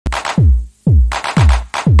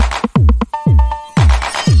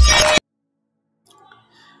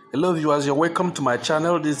Hello viewers, you're welcome to my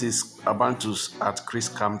channel. This is Abantus at Chris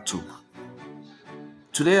Cam 2.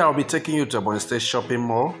 Today I'll be taking you to Ebonyi State Shopping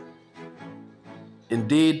Mall.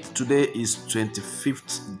 Indeed, today is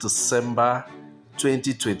 25th December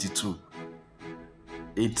 2022.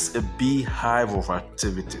 It's a beehive of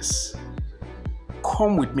activities.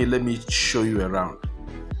 Come with me, let me show you around.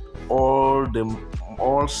 All the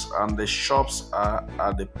malls and the shops are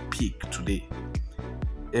at the peak today.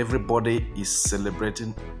 Everybody is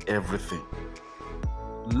celebrating everything.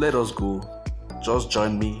 Let us go. Just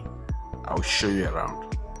join me. I'll show you around.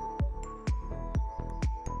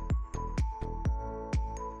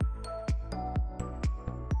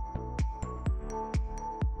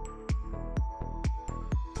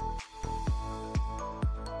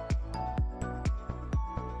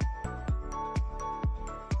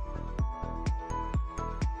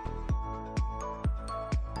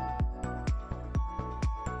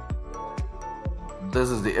 This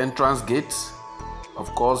is the entrance gate.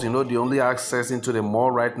 Of course, you know the only access into the mall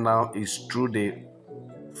right now is through the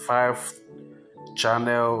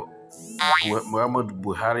 5-channel Muhammad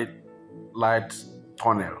Buhari light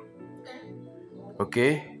tunnel.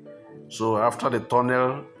 Okay, so after the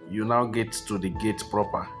tunnel, you now get to the gate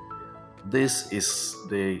proper. This is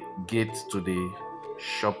the gate to the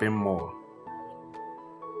shopping mall.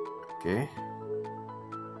 Okay.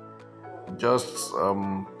 Just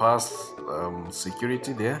past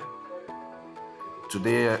security there.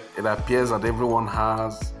 Today it appears that everyone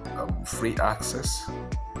has free access,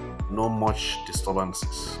 no much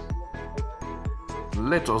disturbances.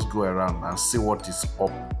 Let us go around and see what is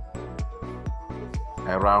up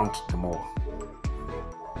around the mall.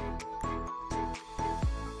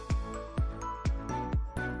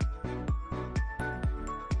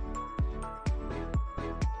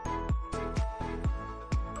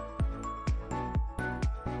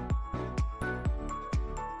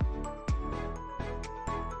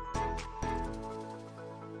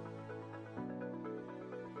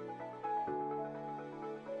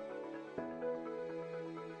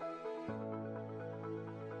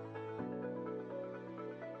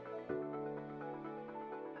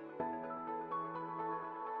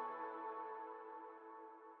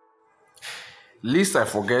 Least I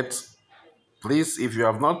forget, please, if you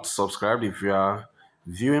have not subscribed, if you are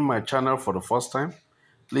viewing my channel for the first time,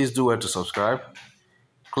 please do well to subscribe,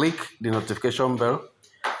 click the notification bell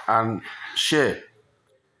and share.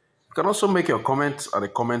 You can also make your comments at the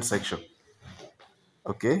comment section.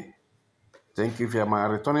 Okay, thank you. If you are my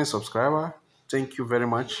returning subscriber, thank you very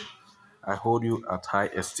much. I hold you at high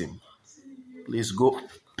esteem. Please go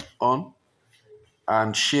on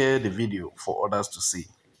and share the video for others to see.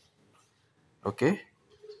 Okay,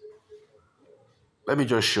 let me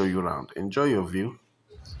just show you around. Enjoy your view.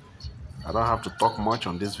 I don't have to talk much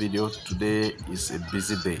on this video. Today is a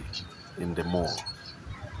busy day in the mall.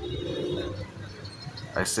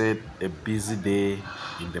 I said a busy day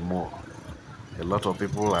in the mall. A lot of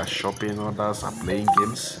people are shopping, others are playing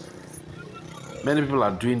games. Many people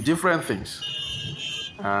are doing different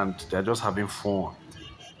things and they're just having fun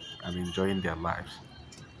and enjoying their lives.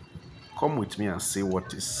 Come with me and see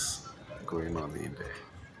what is going on in there.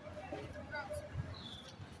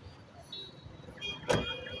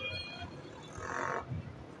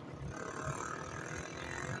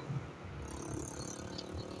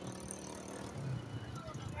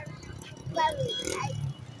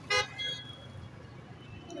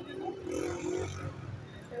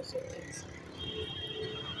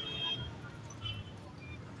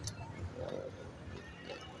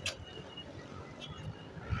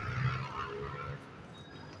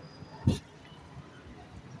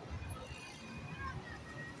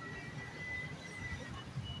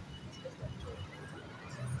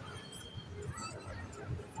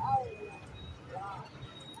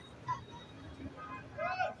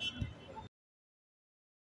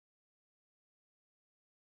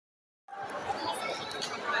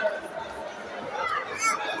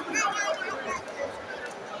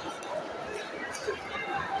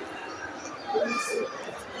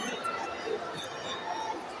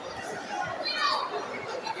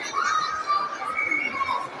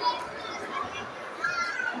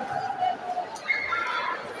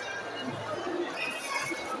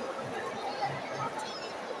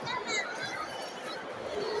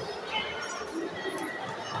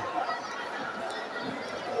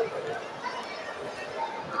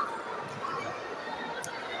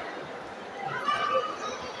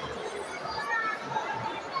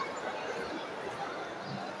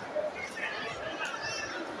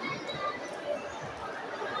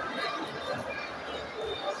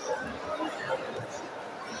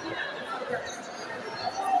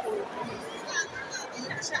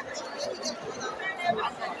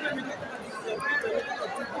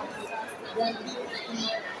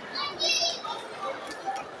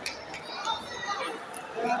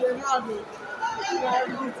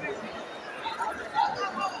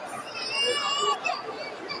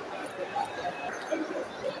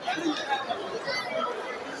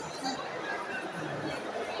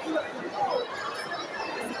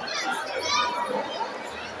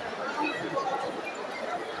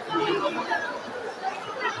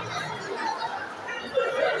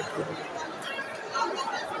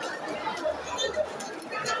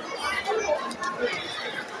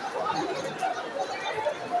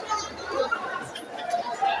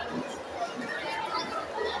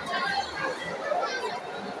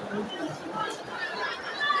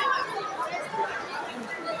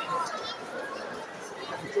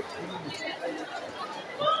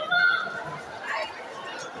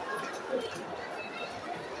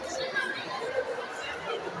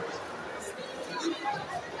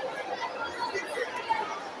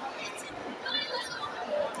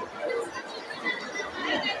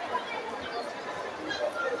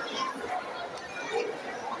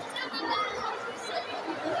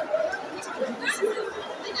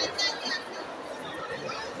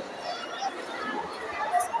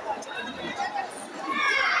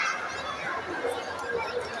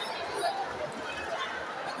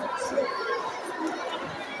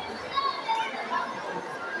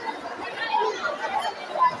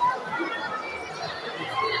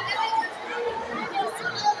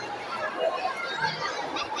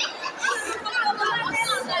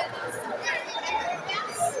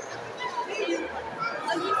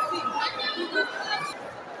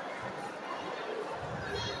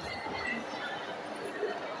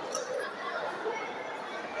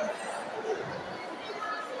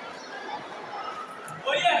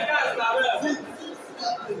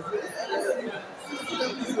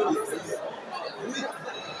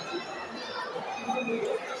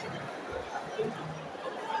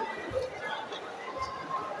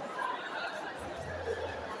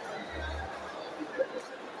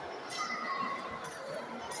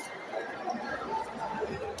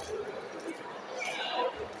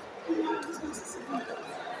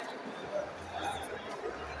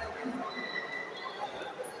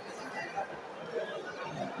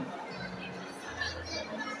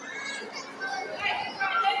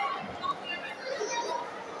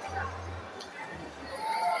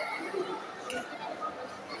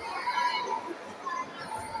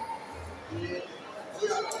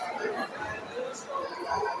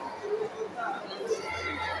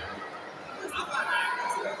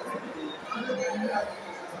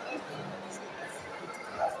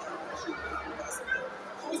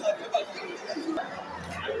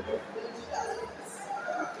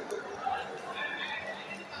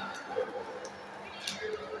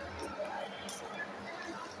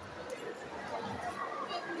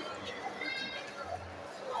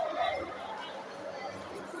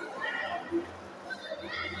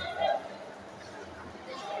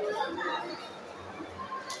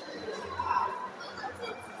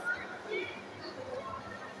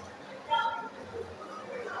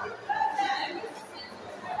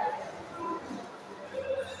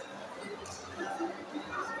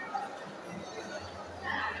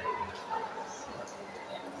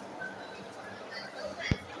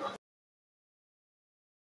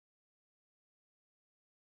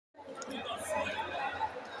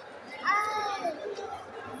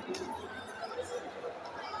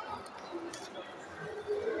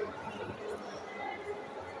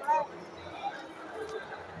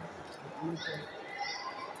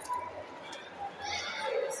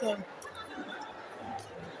 So.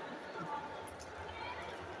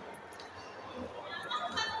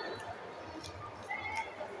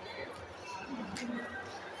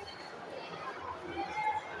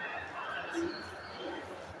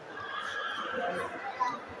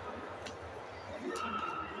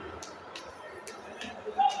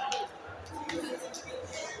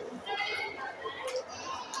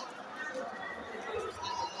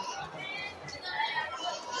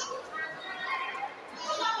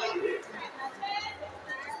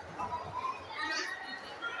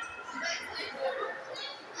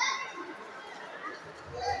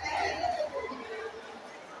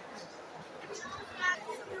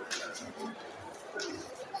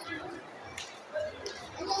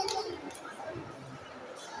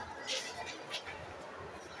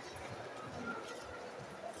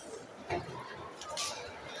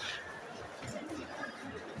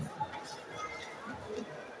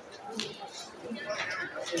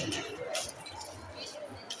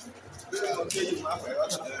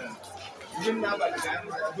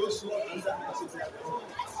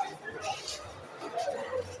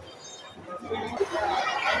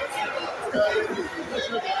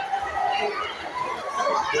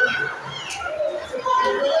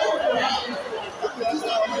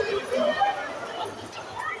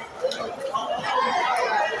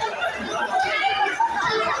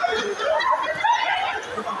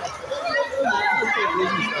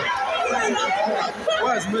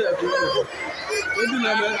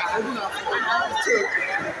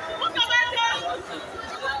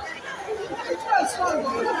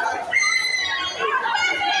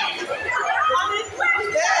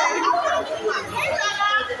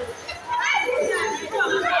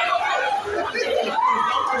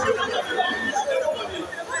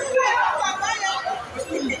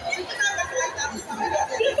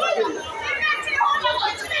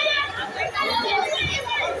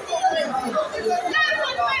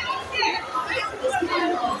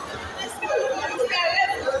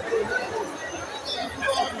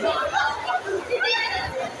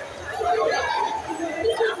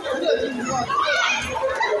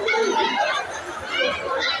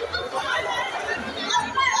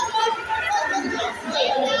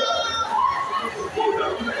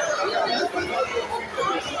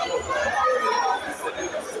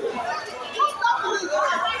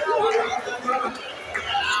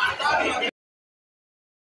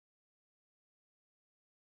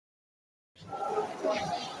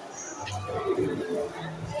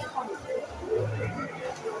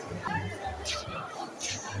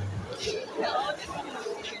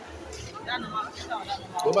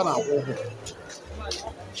 Ebe na-akwụ ụgwọ.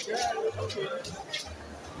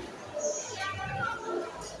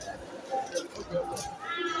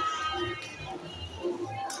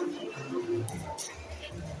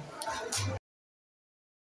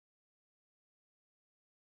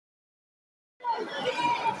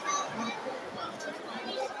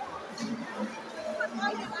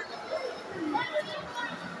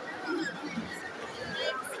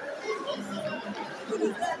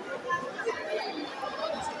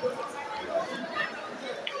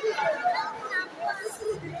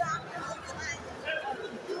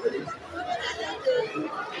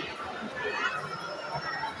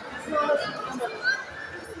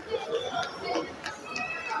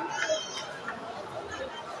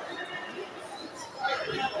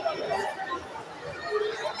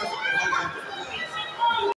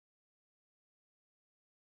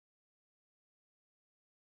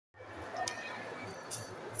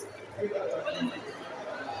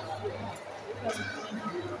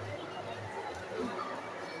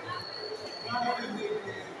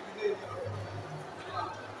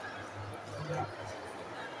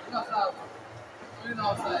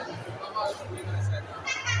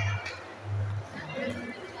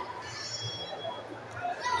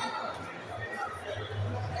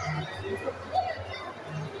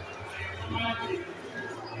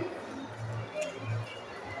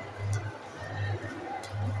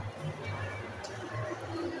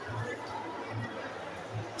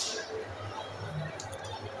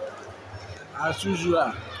 As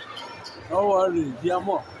usual, no worry, dear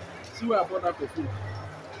more. See where I bought that perfume.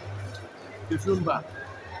 Perfume bag.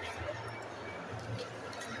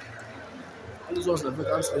 All these ones are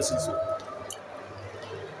vacant spaces.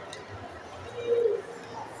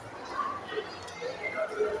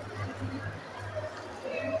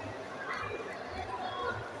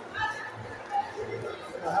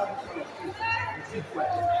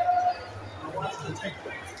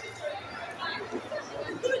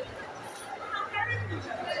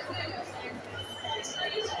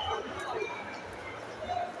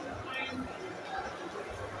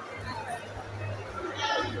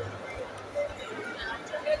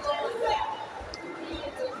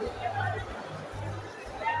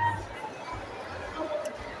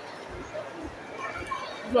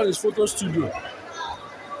 This one is photo studio.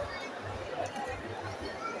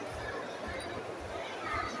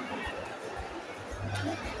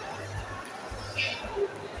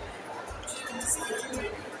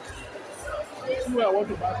 See where I want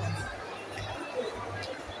to buy.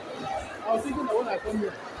 I was thinking that when I come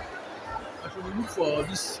here, I should look for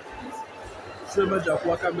this frame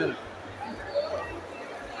Jaguar camera.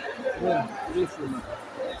 Yeah, this frame.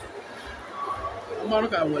 I'm not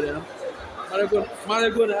going to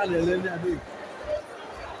Marigo na na-ele adịghị.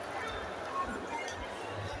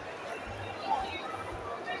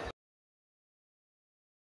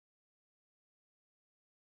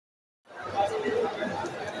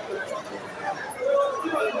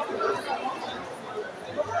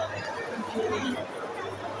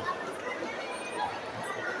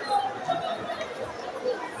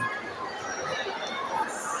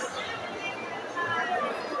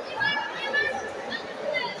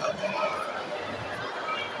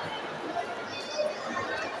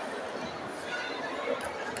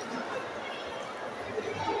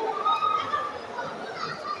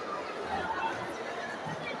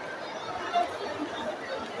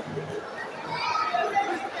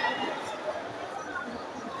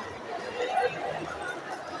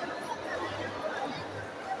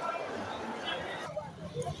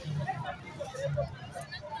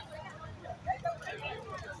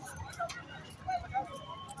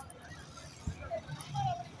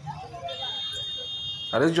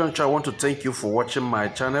 At this juncture, I want to thank you for watching my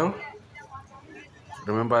channel.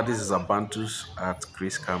 Remember, this is Abantus at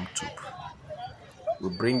Chris Camp Tube. We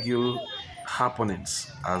bring you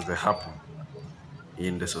happenings as they happen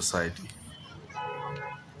in the society.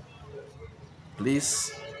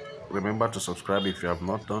 Please remember to subscribe if you have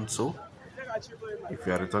not done so. If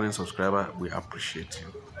you are a returning subscriber, we appreciate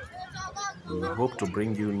you. We hope to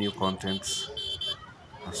bring you new contents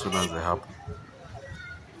as soon as they happen.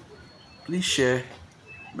 Please share,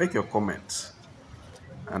 make your comments,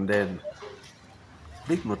 and then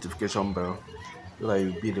click notification bell so that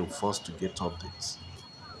you'll be the first to get updates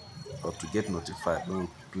or to get notified when we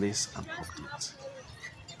place an update.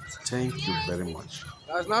 Thank you very much.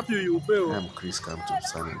 I snap you, you pay. I am Chris Camtop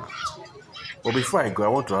signing out. But before I go, I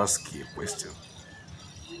want to ask you a question,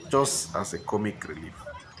 just as a comic relief.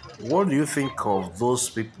 What do you think of those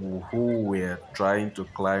people who were trying to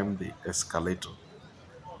climb the escalator?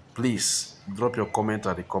 Please drop your comment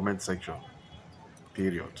at the comment section.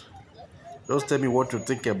 Period. Just tell me what you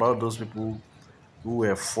think about those people who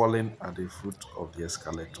were falling at the foot of the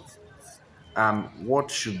escalator and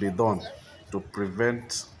what should be done to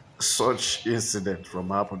prevent such incident from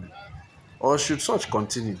happening, or should such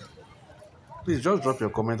continue. Please just drop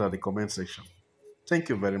your comment at the comment section. Thank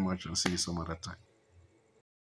you very much and see you some other time.